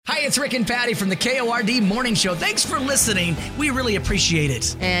it's Rick and Patty from the KORD Morning Show. Thanks for listening. We really appreciate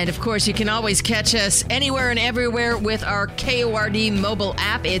it. And, of course, you can always catch us anywhere and everywhere with our KORD mobile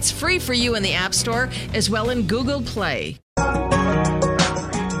app. It's free for you in the App Store as well in Google Play.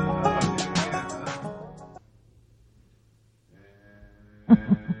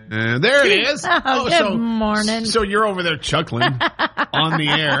 There it is. Good morning. So you're over there chuckling on the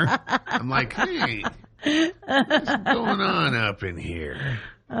air. I'm like, hey, what's going on up in here?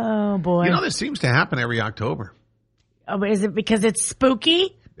 Oh, boy. You know, this seems to happen every October. Oh, is it because it's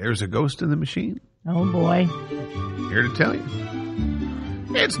spooky? There's a ghost in the machine. Oh, boy. Here to tell you.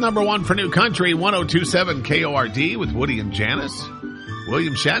 It's number one for New Country, 102.7 KORD with Woody and Janice.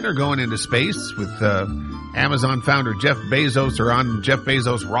 William Shatner going into space with Amazon founder Jeff Bezos, or on Jeff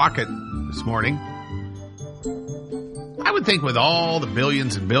Bezos' rocket this morning. I would think with all the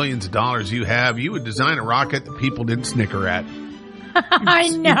billions and billions of dollars you have, you would design a rocket that people didn't snicker at. I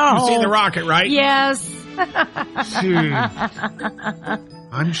know. You've seen the rocket, right? Yes.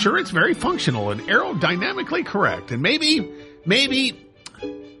 I'm sure it's very functional and aerodynamically correct. And maybe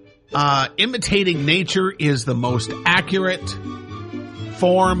imitating nature is the most accurate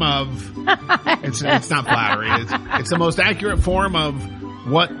form of it's not flattery. It's the most accurate form of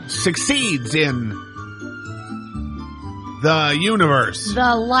what succeeds in the universe.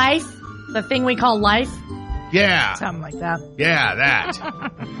 The thing we call life. Yeah. Something like that. Yeah, that.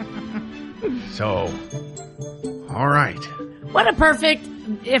 So, all right. What a perfect,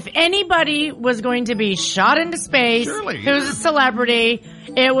 if anybody was going to be shot into space, Surely, who's a celebrity,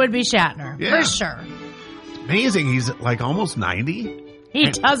 it would be Shatner. Yeah. For sure. It's amazing. He's like almost 90. He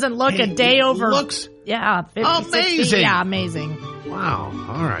doesn't look a day over. Looks 50, amazing. 60. Yeah, amazing. Wow.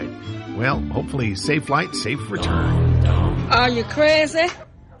 All right. Well, hopefully safe flight, safe return. Are you crazy?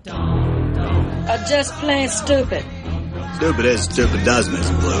 Or just plain stupid? Stupid is stupid does,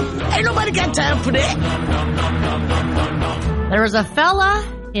 Mr. Blue. Ain't nobody got time for that. There was a fella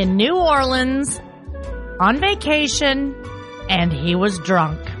in New Orleans on vacation, and he was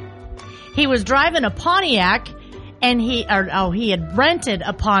drunk. He was driving a Pontiac, and he had rented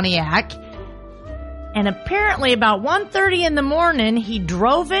a Pontiac, and apparently about 1:30 in the morning, he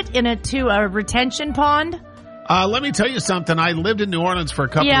drove it into a retention pond. Let me tell you something. I lived in New Orleans for a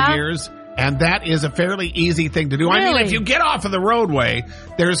couple of years, and that is a fairly easy thing to do. Really? I mean, if you get off of the roadway,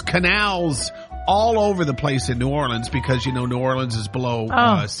 there's canals all over the place in New Orleans because, you know, New Orleans is below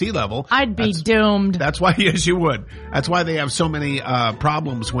sea level. I'd be doomed. That's why, yes, you would. That's why they have so many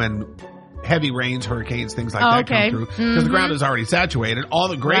problems when heavy rains, hurricanes, things like that come through. Because the ground is already saturated. All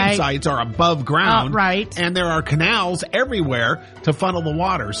the grave sites are above ground. Right. And there are canals everywhere to funnel the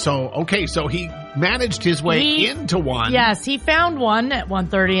water. So he managed his way into one. Yes, he found one at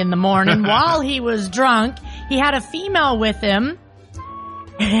 1:30 in the morning while he was drunk. He had a female with him.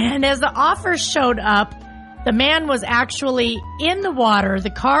 And as the officers showed up, the man was actually in the water. The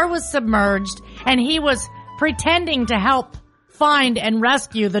car was submerged, and he was pretending to help find and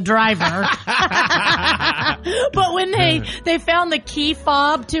rescue the driver. But when they found the key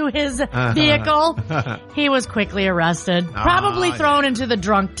fob to his vehicle, he was quickly arrested. Probably thrown into the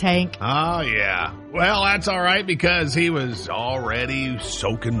drunk tank. Oh, yeah. Well, that's all right because he was already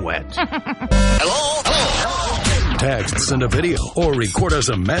soaking wet. Hello? Text, send a video, or record us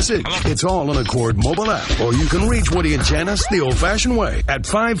a message. It's all on a Cord mobile app. Or you can reach Woody and Janice the old-fashioned way at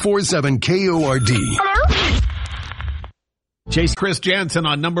 547-KORD. Hello? Chase Chris Jansen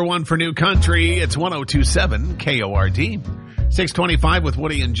on number one for New Country. It's 102.7 KORD. 625 with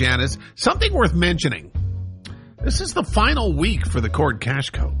Woody and Janice. Something worth mentioning. This is the final week for the Cord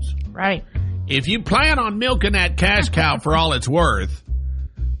cash codes. Right. If you plan on milking that cash cow for all it's worth,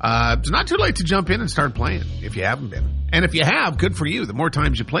 it's not too late to jump in and start playing if you haven't been. And if you have, good for you. The more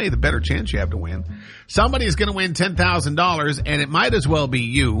times you play, the better chance you have to win. Somebody's going to win $10,000, and it might as well be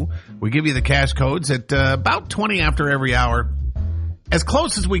you. We give you the cash codes at about 20 after every hour. As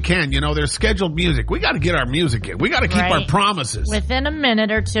close as we can. You know, there's scheduled music. We got to get our music in. We got to keep our promises. Within a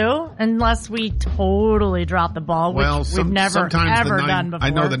minute or two, unless we totally drop the ball, which we've never, ever done before. I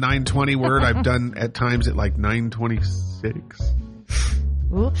know the 9:20 word I've done at times at like 9:26.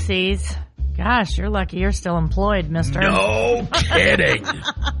 Oopsies. Gosh, you're lucky you're still employed, mister. No kidding.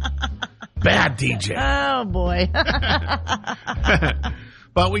 Bad DJ. Oh, boy.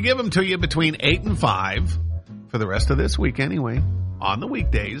 But we give them to you between 8 and 5 for the rest of this week anyway, on the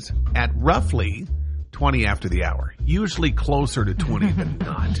weekdays at roughly 20 after the hour. Usually closer to 20 than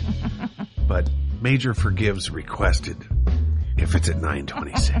not. But Major forgives requested if it's at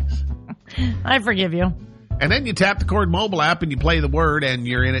 9:26. I forgive you. And then you tap the Cord mobile app and you play the word and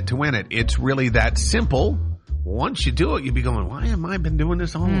you're in it to win it. It's really that simple. once you do it, you'll be going, why have I been doing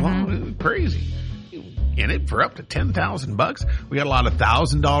this all along? It was crazy. In it for up to $10,000. We got a lot of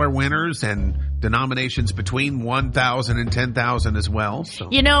 $1,000 winners and denominations between $1,000 and $10,000 as well. So.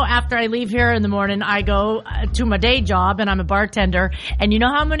 You know, after I leave here in the morning, I go to my day job, and I'm a bartender. And you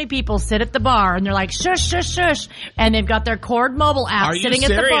know how many people sit at the bar and they're like, shush, shush, shush. And they've got their Cord mobile app sitting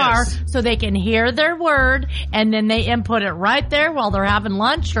at the bar so they can hear their word, and then they input it right there while they're having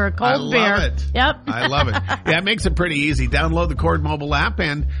lunch or a cold beer. I love it. Yep. I love it. Yeah, it makes it pretty easy. Download the Cord mobile app,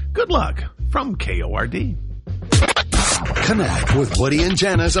 and good luck from KORD. Connect with Woody and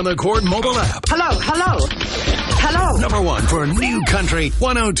Janice on the Cord mobile app. Hello. Number one for New Country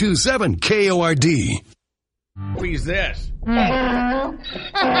 1027 KORD. Who's this?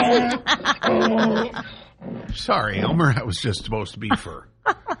 Sorry, Elmer. That was just supposed to be for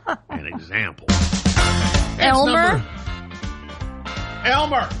an example. Elmer?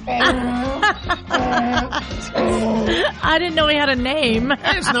 Elmer. I didn't know he had a name.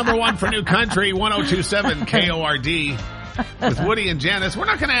 It's number one for New Country 1027 KORD. With Woody and Janice. We're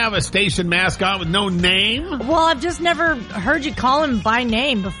not going to have a station mascot with no name. Well, I've just never heard you call him by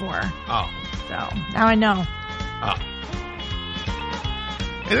name before. Oh. So, now I know. Oh.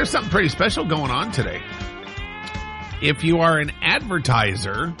 Hey, there's something pretty special going on today. If you are an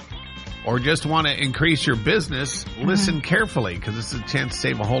advertiser or just want to increase your business, listen carefully, because this is a chance to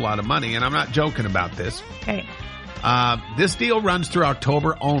save a whole lot of money, and I'm not joking about this. Okay. This deal runs through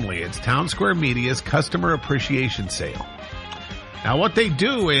October only. It's Town Square Media's Customer Appreciation Sale. Now, what they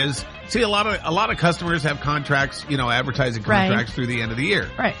do is, see, a lot of customers have contracts, advertising contracts through the end of the year.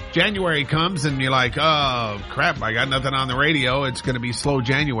 Right. January comes and you're like, oh, crap, I got nothing on the radio. It's going to be slow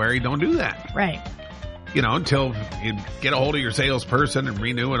January. Don't do that. Right. Until you get a hold of your salesperson and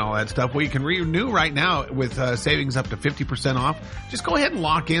renew and all that stuff. Well, you can renew right now with savings up to 50% off. Just go ahead and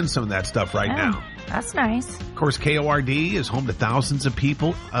lock in some of that stuff right now. That's nice. Of course, KORD is home to thousands of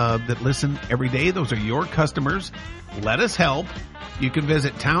people that listen every day. Those are your customers. Let us help. You can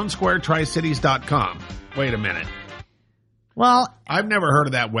visit townsquaretricities.com. Wait a minute. Well, I've never heard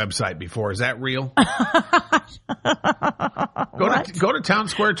of that website before. Is that real? Go to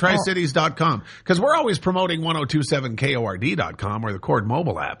townsquaretricities.com, because we're always promoting 1027KORD.com or the Cord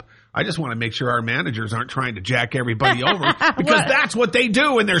mobile app. I just want to make sure our managers aren't trying to jack everybody over, because that's what they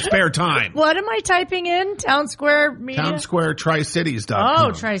do in their spare time. What am I typing in? Town Square Media? Townsquaretricities.com.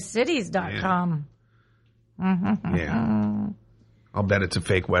 Oh, tricities.com. Yeah. I'll bet it's a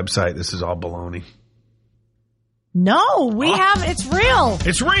fake website. This is all baloney. No, it's real.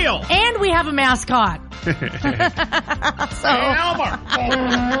 It's real. And we have a mascot. Elmer.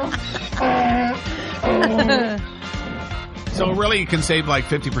 So really, you can save like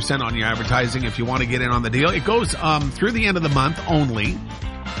 50% on your advertising if you want to get in on the deal. It goes through the end of the month only.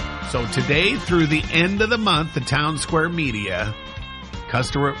 So today through the end of the month, the Town Square Media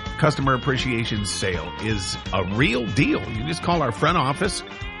Customer Appreciation Sale is a real deal. You just call our front office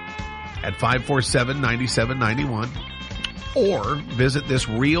at 547-9791 or visit this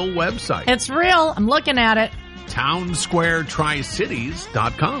real website. It's real. I'm looking at it.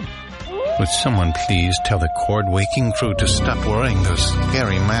 townsquaretricities.com. Would someone please tell the Cord Waking crew to stop wearing those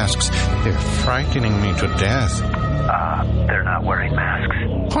scary masks? They're frightening me to death. They're not wearing masks.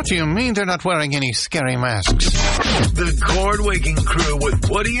 What do you mean they're not wearing any scary masks? The Cord Waking Crew with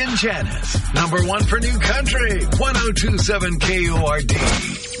Woody and Janice. Number one for New Country 1027 KORD.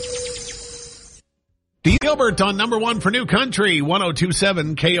 Gilbert on number one for New Country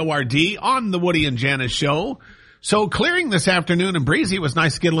 1027 KORD on the Woody and Janice show. So clearing this afternoon and breezy. It was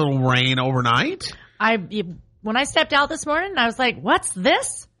nice to get a little rain overnight. When I stepped out this morning, I was like, what's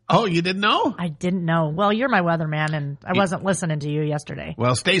this? Oh, you didn't know? I didn't know. Well, you're my weatherman, and I wasn't listening to you yesterday.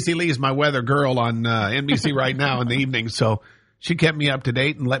 Well, Stacey Lee's my weather girl on NBC right now in the evening, so she kept me up to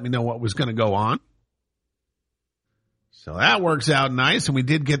date and let me know what was going to go on. So that works out nice, and we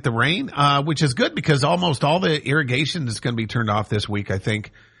did get the rain, which is good because almost all the irrigation is going to be turned off this week, I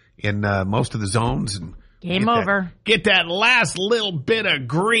think, in most of the zones. And Game over. Get that last little bit of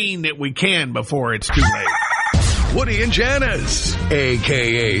green that we can before it's too late. Woody and Janice,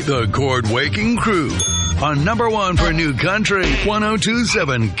 a.k.a. the Cord Waking Crew, on number one for New Country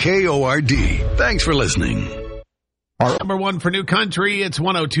 1027 KORD. Thanks for listening. Number one for New Country, it's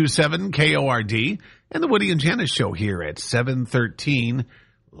 1027 KORD, and the Woody and Janice show here at 7:13.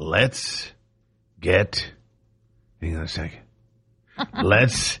 Let's get, hang on a second.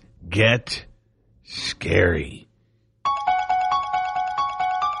 Let's get scary.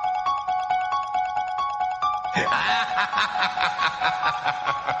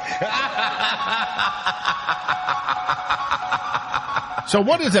 So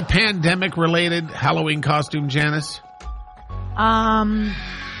what is a pandemic-related Halloween costume, Janice? A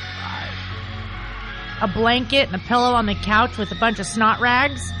blanket and a pillow on the couch with a bunch of snot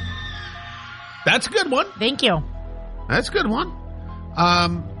rags. That's a good one. Thank you. That's a good one.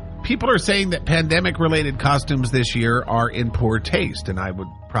 People are saying that pandemic-related costumes this year are in poor taste, and I would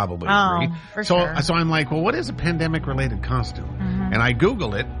probably agree. For sure. So I'm like, well, what is a pandemic-related costume? Mm-hmm. And I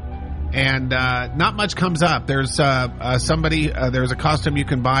Google it, and not much comes up. There's there's a costume you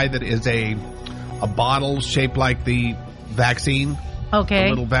can buy that is a bottle shaped like the vaccine. Okay. A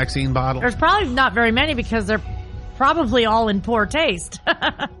little vaccine bottle. There's probably not very many because they're probably all in poor taste.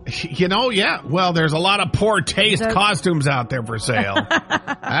 Yeah. Well, there's a lot of poor taste costumes out there for sale.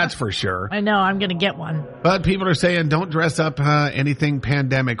 That's for sure. I know. I'm going to get one. But people are saying don't dress up anything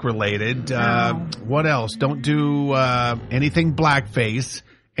pandemic related. No. What else? Don't do anything blackface.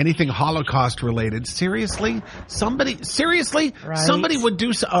 Anything Holocaust related. Seriously? Somebody would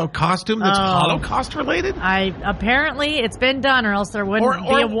do a costume that's Holocaust related? Apparently it's been done, or else there wouldn't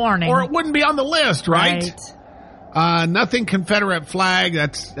be a warning. Or it wouldn't be on the list, right? Nothing Confederate flag.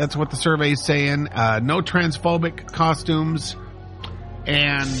 That's what the survey's saying. No transphobic costumes.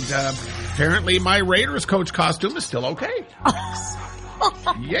 And apparently my Raiders coach costume is still okay.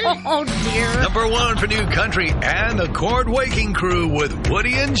 Yay. Oh, dear. Number 1 for New Country and the Cord Waking Crew with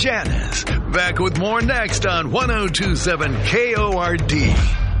Woody and Janice. Back with more next on 102.7 KORD.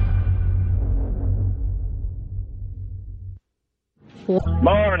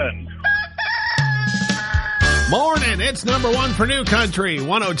 Morning. Morning. It's number 1 for New Country,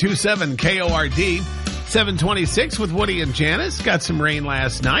 102.7 KORD. 726 with Woody and Janice. Got some rain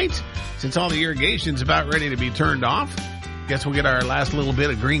last night. Since all the irrigation's about ready to be turned off, guess we'll get our last little bit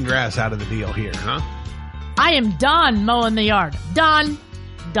of green grass out of the deal here, huh? I am done mowing the yard. Done.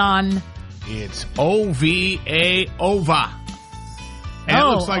 It's OVA, OVA. And it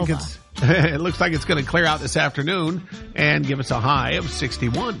looks like OVA. it looks like it's going to clear out this afternoon and give us a high of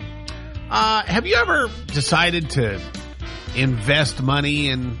 61. Have you ever decided to invest money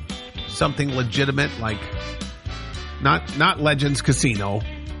in something legitimate, like not Legends Casino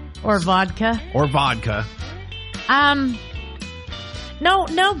Or vodka.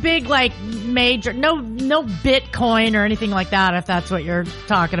 No big, like, major, no Bitcoin or anything like that, if that's what you're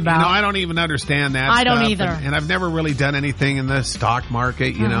talking about. No, I don't even understand that I don't stuff. either. And I've never really done anything in the stock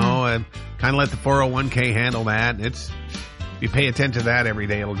market, you know, and kind of let the 401k handle that. If you pay attention to that every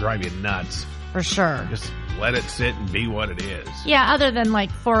day, it'll drive you nuts. For sure. Just let it sit and be what it is. Yeah, other than,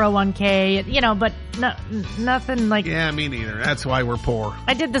 like, 401k, but nothing like... Yeah, me neither. That's why we're poor.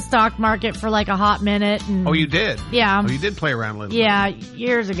 I did the stock market for, like, a hot minute. And, oh, you did? Yeah. Oh, you did play around a little bit.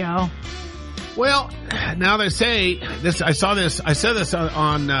 Years ago. Well, now they say this. I said this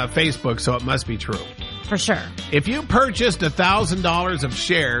on Facebook, so it must be true. For sure. If you purchased $1,000 of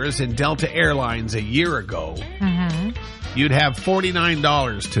shares in Delta Airlines a year ago, you'd have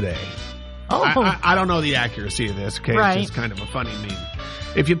 $49 today. Oh. I don't know the accuracy of this, okay? Right. It's just kind of a funny meme.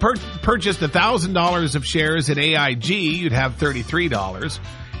 If you purchased $1,000 of shares in AIG, you'd have $33.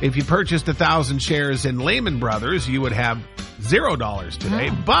 If you purchased 1,000 shares in Lehman Brothers, you would have $0 today.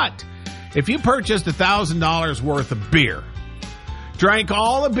 But if you purchased $1,000 worth of beer, drank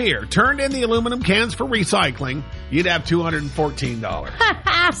all the beer, turned in the aluminum cans for recycling, you'd have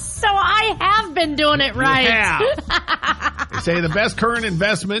 $214. So I have been doing it right. Yeah. They say the best current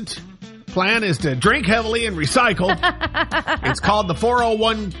investment plan is to drink heavily and recycle. It's called the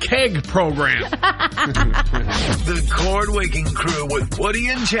 401 Keg program. The Cord Waking Crew with Woody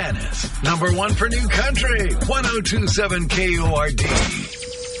and Janice. Number 1 for New Country, 102.7 KORD.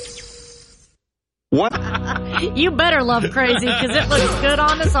 What? You better love crazy, because it looks good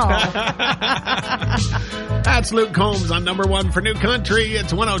on us all. That's Luke Combs on number 1 for New Country.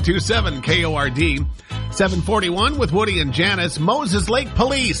 It's 102.7 KORD. 741 with Woody and Janice. Moses Lake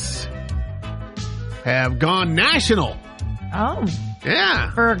Police have gone national. Oh.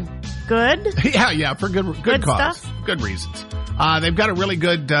 Yeah. For good? Yeah, for good cause. Stuff? Good reasons. They've got a really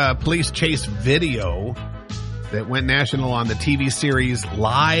good police chase video that went national on the TV series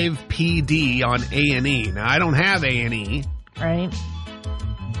Live PD on A&E. Now, I don't have A&E. Right.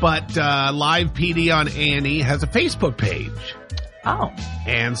 But Live PD on A&E has a Facebook page. Oh.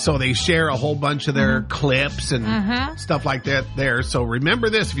 And so they share a whole bunch of their clips and stuff like that there. So remember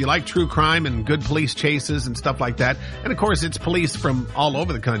this, if you like true crime and good police chases and stuff like that. And, of course, it's police from all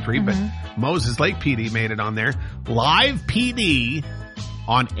over the country, but Moses Lake PD made it on there. Live PD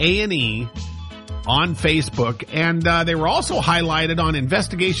on A&E on Facebook. And they were also highlighted on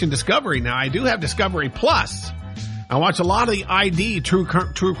Investigation Discovery. Now, I do have Discovery Plus. I watch a lot of the ID true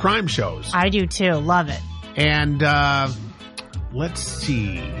crime shows. I do, too. Love it. And let's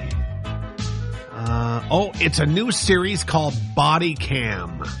see. It's a new series called Body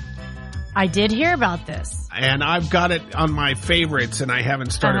Cam. I did hear about this. And I've got it on my favorites, and I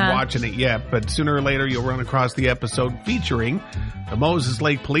haven't started watching it yet. But sooner or later, you'll run across the episode featuring the Moses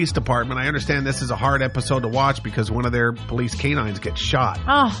Lake Police Department. I understand this is a hard episode to watch because one of their police canines gets shot.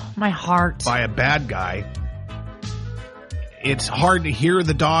 Oh, my heart. By a bad guy. It's hard to hear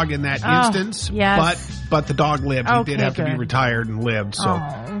the dog in that instance, but the dog lived. He did have to be retired and lived. So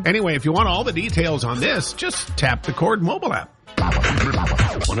anyway, if you want all the details on this, just tap the Cord mobile app.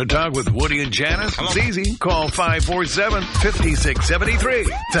 Want to talk with Woody and Janice? It's easy. Call 547-5673.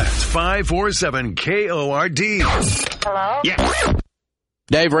 That's 547-KORD. Hello? Yeah.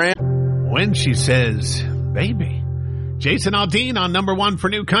 Dave Rand. When she says, baby. Jason Aldean on number one for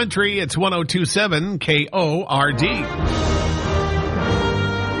New Country. It's 1027 KORD.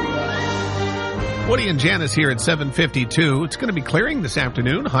 Woody and Janice here at 7:52. It's going to be clearing this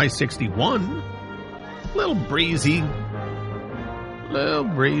afternoon. High 61. A little breezy.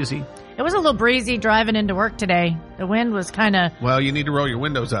 It was a little breezy driving into work today. The wind was kind of... Well, you need to roll your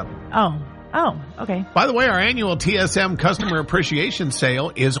windows up. Oh, okay. By the way, our annual TSM Customer Appreciation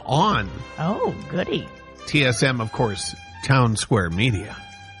Sale is on. Oh, goody. TSM, of course, Town Square Media.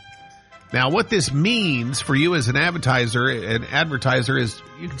 Now, what this means for you as an advertiser is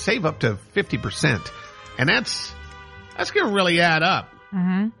you can save up to 50%. And that's going to really add up.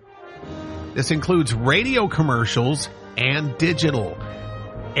 Mm-hmm. This includes radio commercials and digital.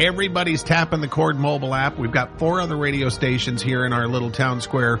 Everybody's tapping the Cord mobile app. We've got 4 other radio stations here in our little Town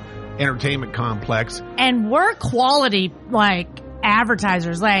Square entertainment complex. And we're quality,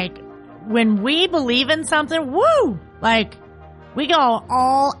 advertisers. When we believe in something, woo! We go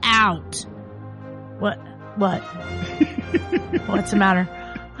all out. What? What's the matter?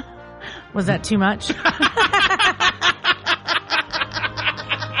 Was that too much?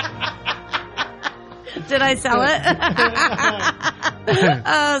 Did I sell it?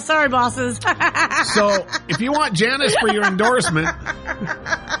 Sorry, bosses. So, if you want Janice for your endorsement,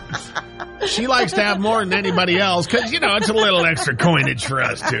 she likes to have more than anybody else because, it's a little extra coinage for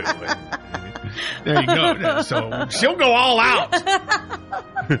us, too. There you go. So, she'll go all out.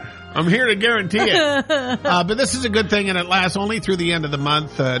 I'm here to guarantee it. But this is a good thing, and it lasts only through the end of the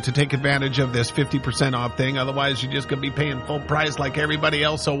month to take advantage of this 50% off thing. Otherwise, you're just going to be paying full price like everybody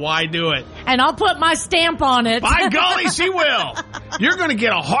else, so why do it? And I'll put my stamp on it. By golly, she will. You're going to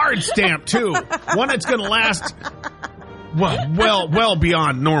get a hard stamp, too. One that's going to last... Well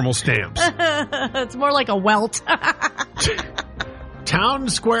beyond normal stamps. It's more like a welt.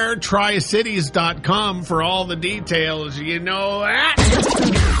 TownsquareTriCities.com for all the details. You know that.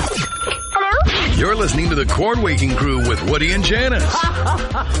 Hello? You're listening to the Cord Waking Crew with Woody and Janice.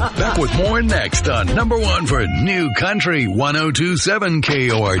 Back with more next on number one for New Country 1027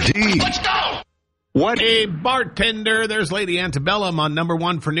 KORD. Let's go. What a bartender. There's Lady Antebellum on number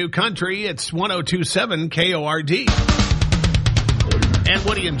one for New Country. It's 1027 KORD. And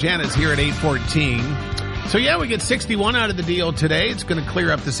Woody and Janice here at 8:14. So yeah, we get 61 out of the deal today. It's going to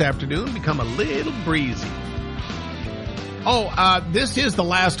clear up this afternoon, become a little breezy. This is the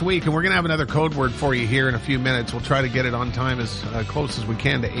last week, and we're going to have another code word for you here in a few minutes. We'll try to get it on time as close as we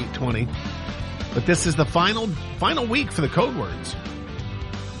can to 8:20. But this is the final week for the code words.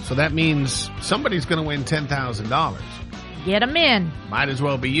 So that means somebody's going to win $10,000. Get them in. Might as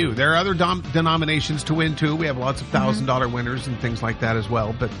well be you. There are other denominations to win, too. We have lots of $1,000 winners and things like that as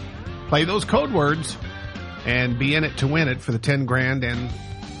well. But play those code words and be in it to win it for the 10 grand and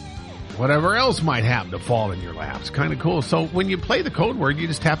whatever else might happen to fall in your lap. It's kind of cool. So when you play the code word, you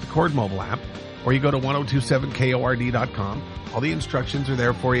just tap the Cord mobile app or you go to 1027KORD.com. All the instructions are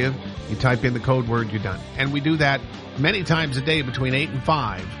there for you. You type in the code word, you're done. And we do that many times a day between 8 and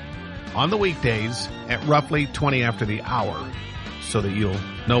 5 on the weekdays at roughly 20 after the hour so that you'll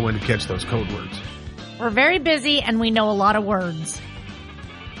know when to catch those code words. We're very busy and we know a lot of words.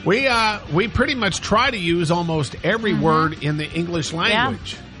 We pretty much try to use almost every word in the English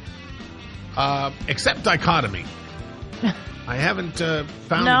language, except dichotomy. I haven't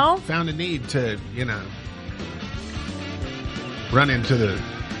found a need to, run into the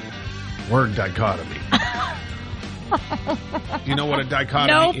word dichotomy. Do you know what a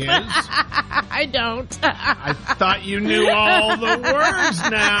dichotomy is? I don't. I thought you knew all the words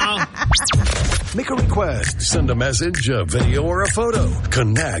now. Make a request, send a message, a video, or a photo.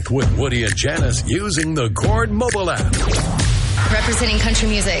 Connect with Woody and Janice using the Cord mobile app. Representing country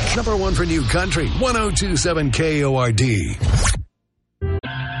music. Number one for New Country, 1027 KORD.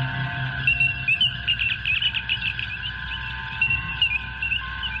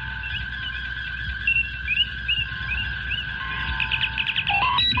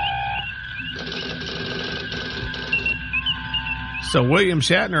 So William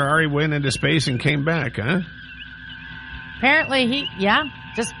Shatner already went into space and came back, huh? Apparently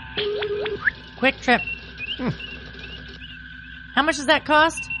just quick trip. How much does that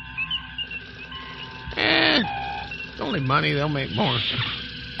cost? It's only money. They'll make more.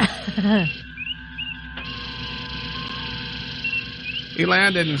 He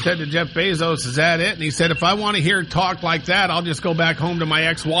landed and said to Jeff Bezos, is that it? And he said, if I want to hear talk like that, I'll just go back home to my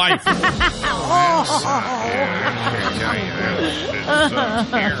ex-wife.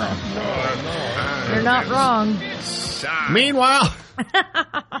 You're not wrong. Meanwhile,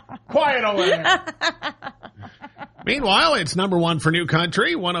 quiet over there. Meanwhile, it's number one for New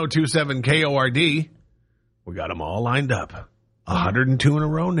Country, 102.7 KORD. We got them all lined up. 102 in a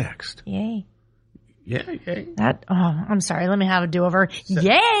row next. Yay. Yeah, yay. I'm sorry. Let me have a do-over.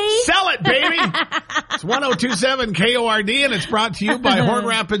 Yay! Sell it, baby! It's 102.7 KORD, and it's brought to you by Horn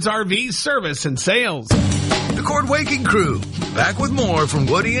Rapids RV Service and Sales. The Cord Waking Crew. Back with more from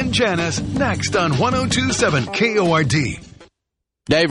Woody and Janice next on 102.7 KORD.